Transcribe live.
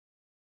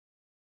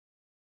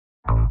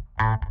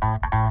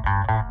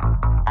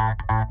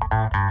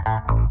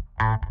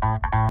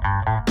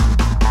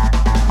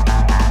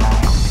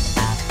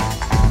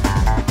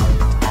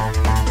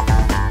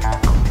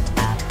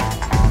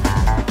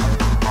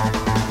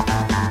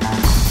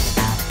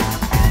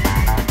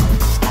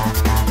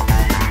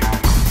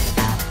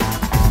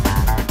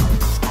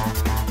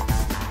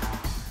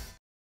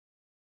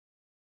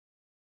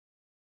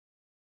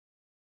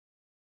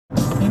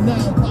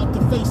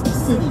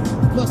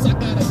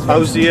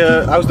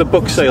How's the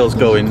book sales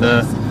going?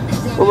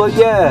 Well,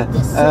 yeah.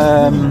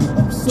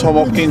 Tom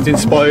Hopkins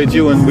inspired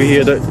you, and we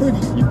hear that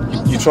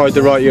you tried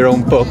to write your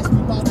own book.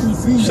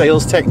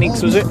 Sales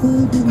techniques, was it?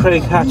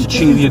 Craig Hatch,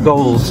 Achieve Your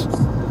Goals.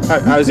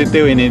 How's it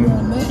doing in?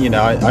 You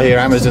know, I hear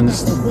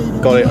Amazon's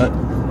got it.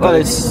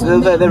 Well,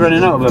 they're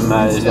running out of them.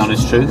 Is the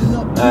honest truth.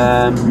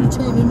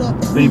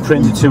 We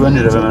printed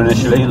 200 of them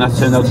initially, and that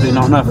turned out to be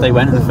not enough. They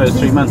went in the first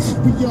 3 months.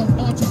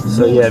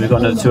 So yeah, we've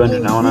got another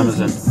 200 now on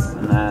Amazon.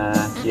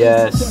 And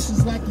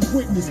yes,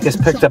 it gets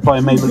picked up by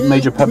a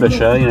major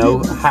publisher. You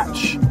know,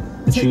 Hatch,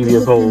 Achieve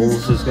Your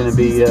Goals is going to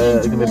be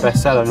a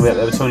bestseller. I'm going to be up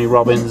there with Tony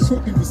Robbins,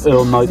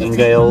 Earl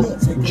Nightingale,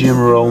 Jim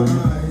Rohn,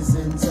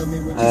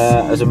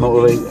 as a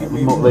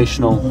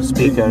motivational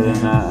speaker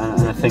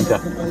and a thinker.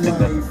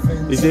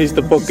 Is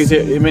the book? Is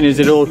it? I mean, is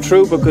it all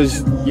true?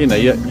 Because you know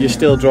you're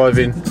still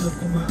driving.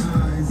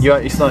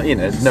 It's not. You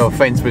know, no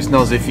offence, but it's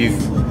not as if you've.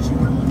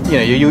 You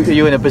know,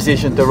 you're in a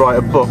position to write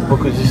a book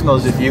because it's not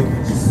as if you.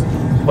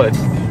 Well,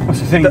 that's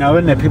the thing now,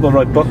 isn't it? People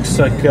write books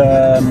like.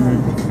 I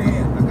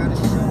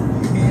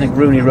think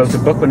Rooney wrote a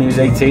book when he was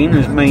 18. It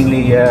was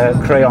mainly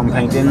crayon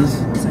paintings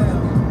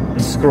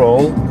and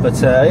scroll. But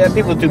yeah,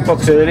 people do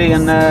books early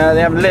and they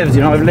haven't lived.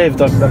 You know, I've lived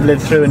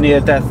through a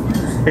near-death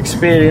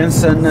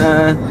experience, and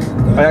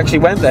I actually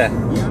went there.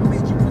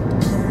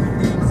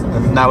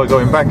 And now we're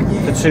going back.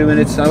 For 2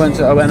 minutes, I went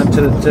up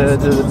to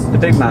the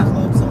big man,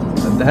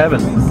 up to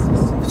heaven.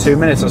 For 2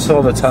 minutes, I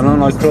saw the tunnel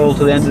and I crawled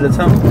to the end of the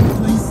tunnel.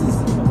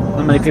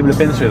 Not many people have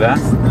been through that.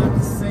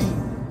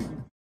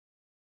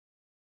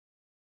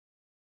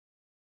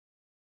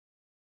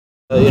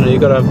 You know,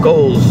 you've got to have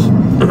goals.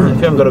 If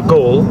you haven't got a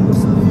goal,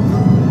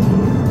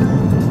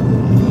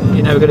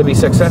 you're never going to be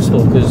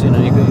successful, because you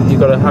know you've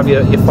got to have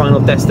your final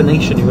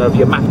destination. You have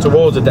your map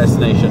towards a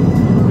destination.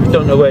 If you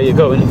don't know where you're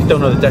going, if you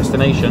don't know the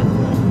destination,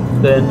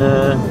 then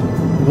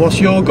what's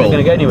your goal? You're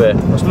going to get anywhere.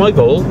 What's my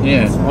goal?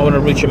 Yeah, I want to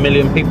reach 1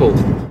 million people.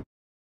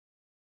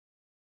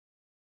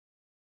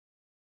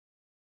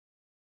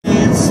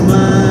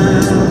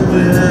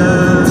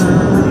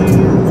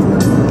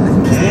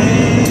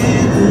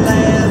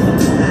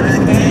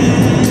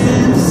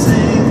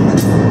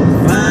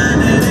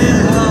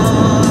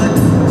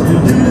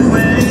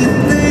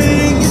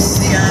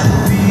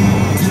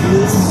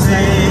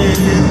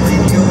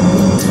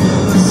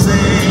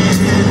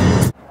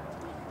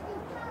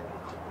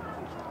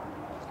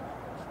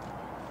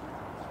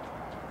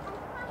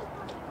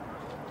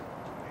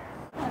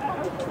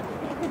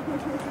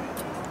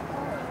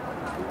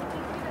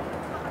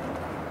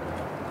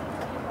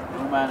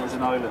 Man is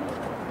an island.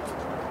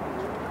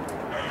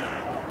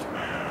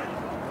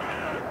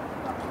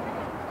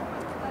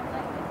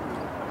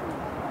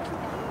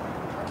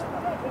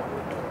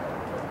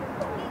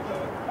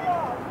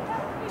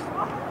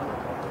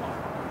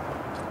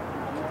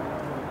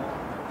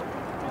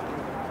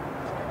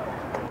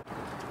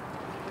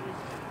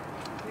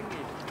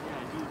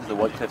 The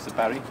White Cliffs of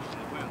Barry.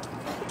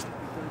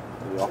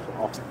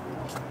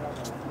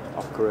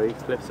 Off Grey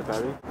Cliffs of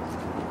Barry.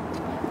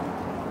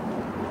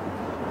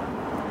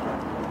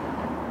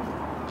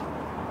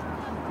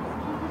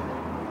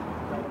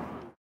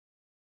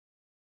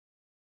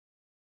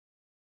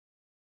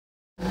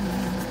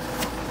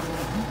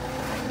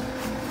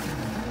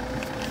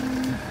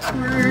 I'm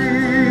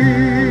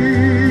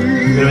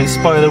going to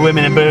inspire the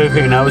women in Burger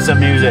King now with some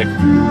music.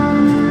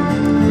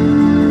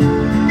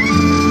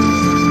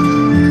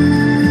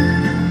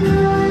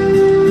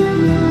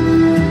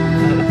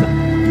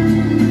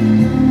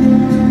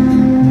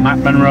 Matt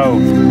Monroe.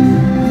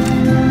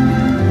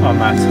 Oh,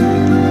 Matt.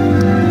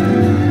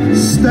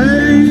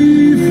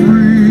 Stay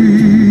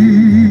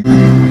free.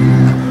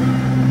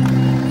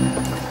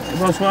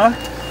 Bonsoir.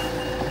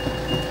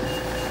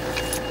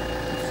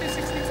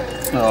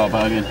 Oh,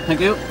 bargain. Thank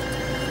you.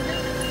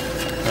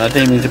 I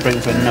didn't need to bring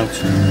for a note.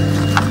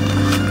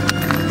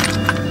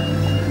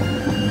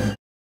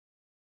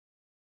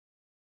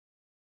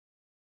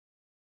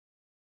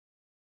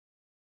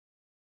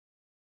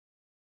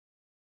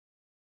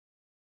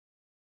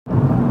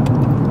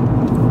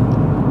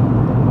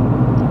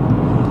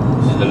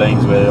 This is the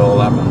lanes where it all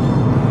happened.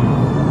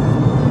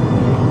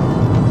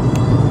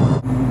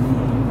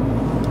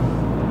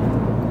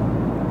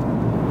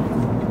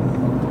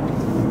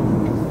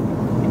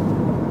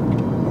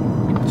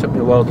 It took me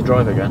a while to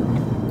drive again.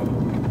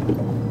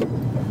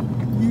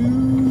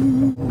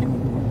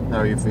 How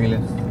are you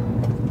feeling?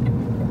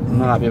 I'm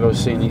not happy about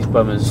seeing these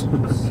bummers.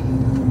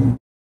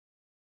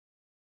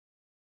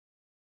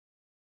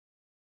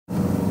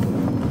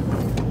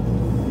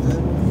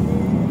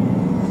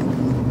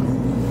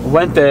 I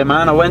went there,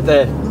 man, I went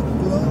there.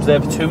 was there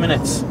for 2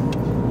 minutes.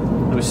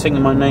 He was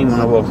singing my name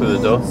when I walked through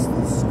the door.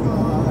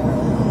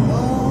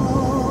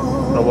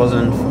 But I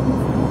wasn't.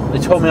 They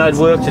told me I had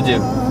work to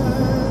do.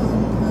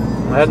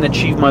 I hadn't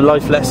achieved my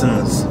life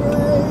lessons.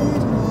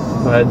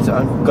 I've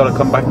got to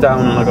come back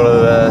down and I've got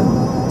to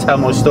tell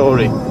my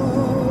story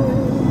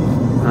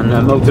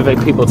and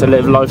motivate people to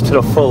live life to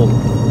the full.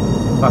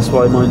 That's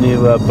why my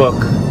new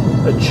book,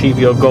 Achieve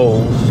Your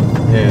Goals,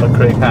 by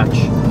Craig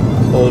Hatch,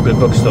 all good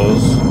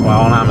bookstores, well,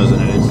 on Amazon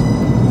it is.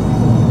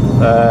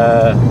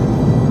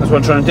 That's what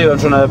I'm trying to do. I'm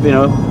trying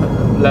to,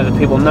 let the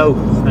people know,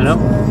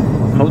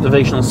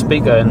 motivational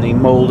speaker in the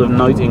mould of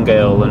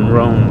Nightingale and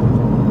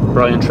Roan,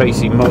 Brian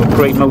Tracy,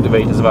 great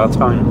motivators of our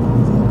time.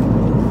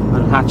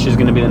 And Hatch is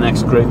going to be the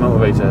next great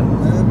motivator.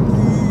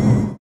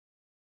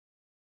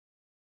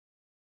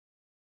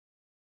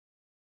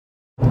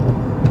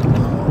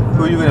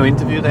 Who are you going to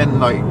interview then?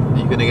 Like, are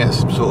you going to get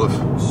some sort of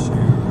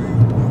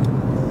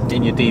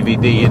in your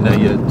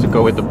DVD, to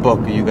go with the book?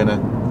 Are you going to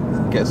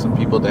get some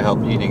people to help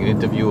you in an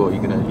interview, or are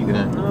you going to?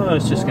 No,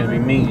 it's just going to be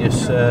me.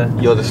 Just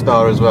you're the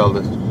star as well.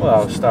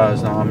 Well,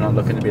 stars. No, I'm not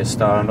looking to be a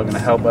star. I'm looking to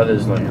help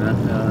others.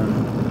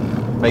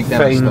 Make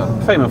them a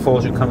star. Fame and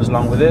fortune comes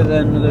along with it,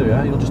 then there you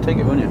are, you'll just take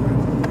it, won't you?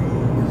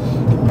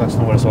 That's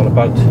not what it's all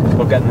about. It's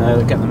about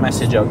getting the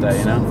message out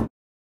there,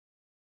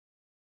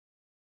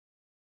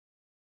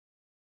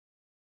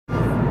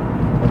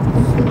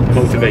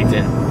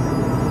 Motivating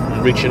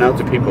and reaching out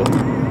to people.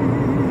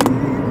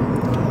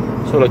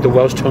 Sort of like the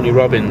Welsh Tony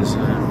Robbins.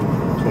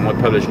 That's what my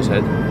publisher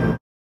said.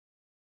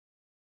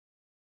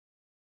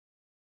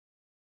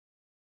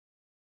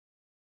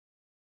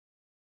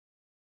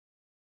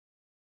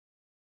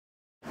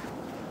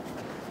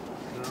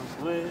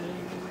 Somewhere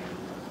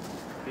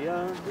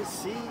beyond the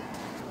sea,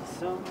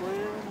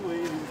 somewhere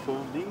waiting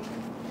for me.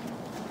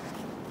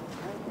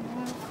 I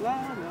will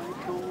fly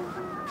like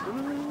over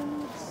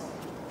birds.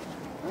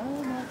 I'm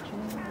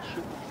watching the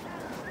ship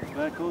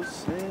back on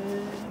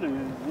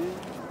sailing in.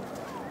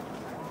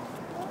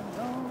 I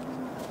know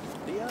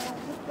beyond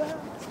the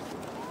belt,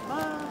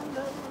 my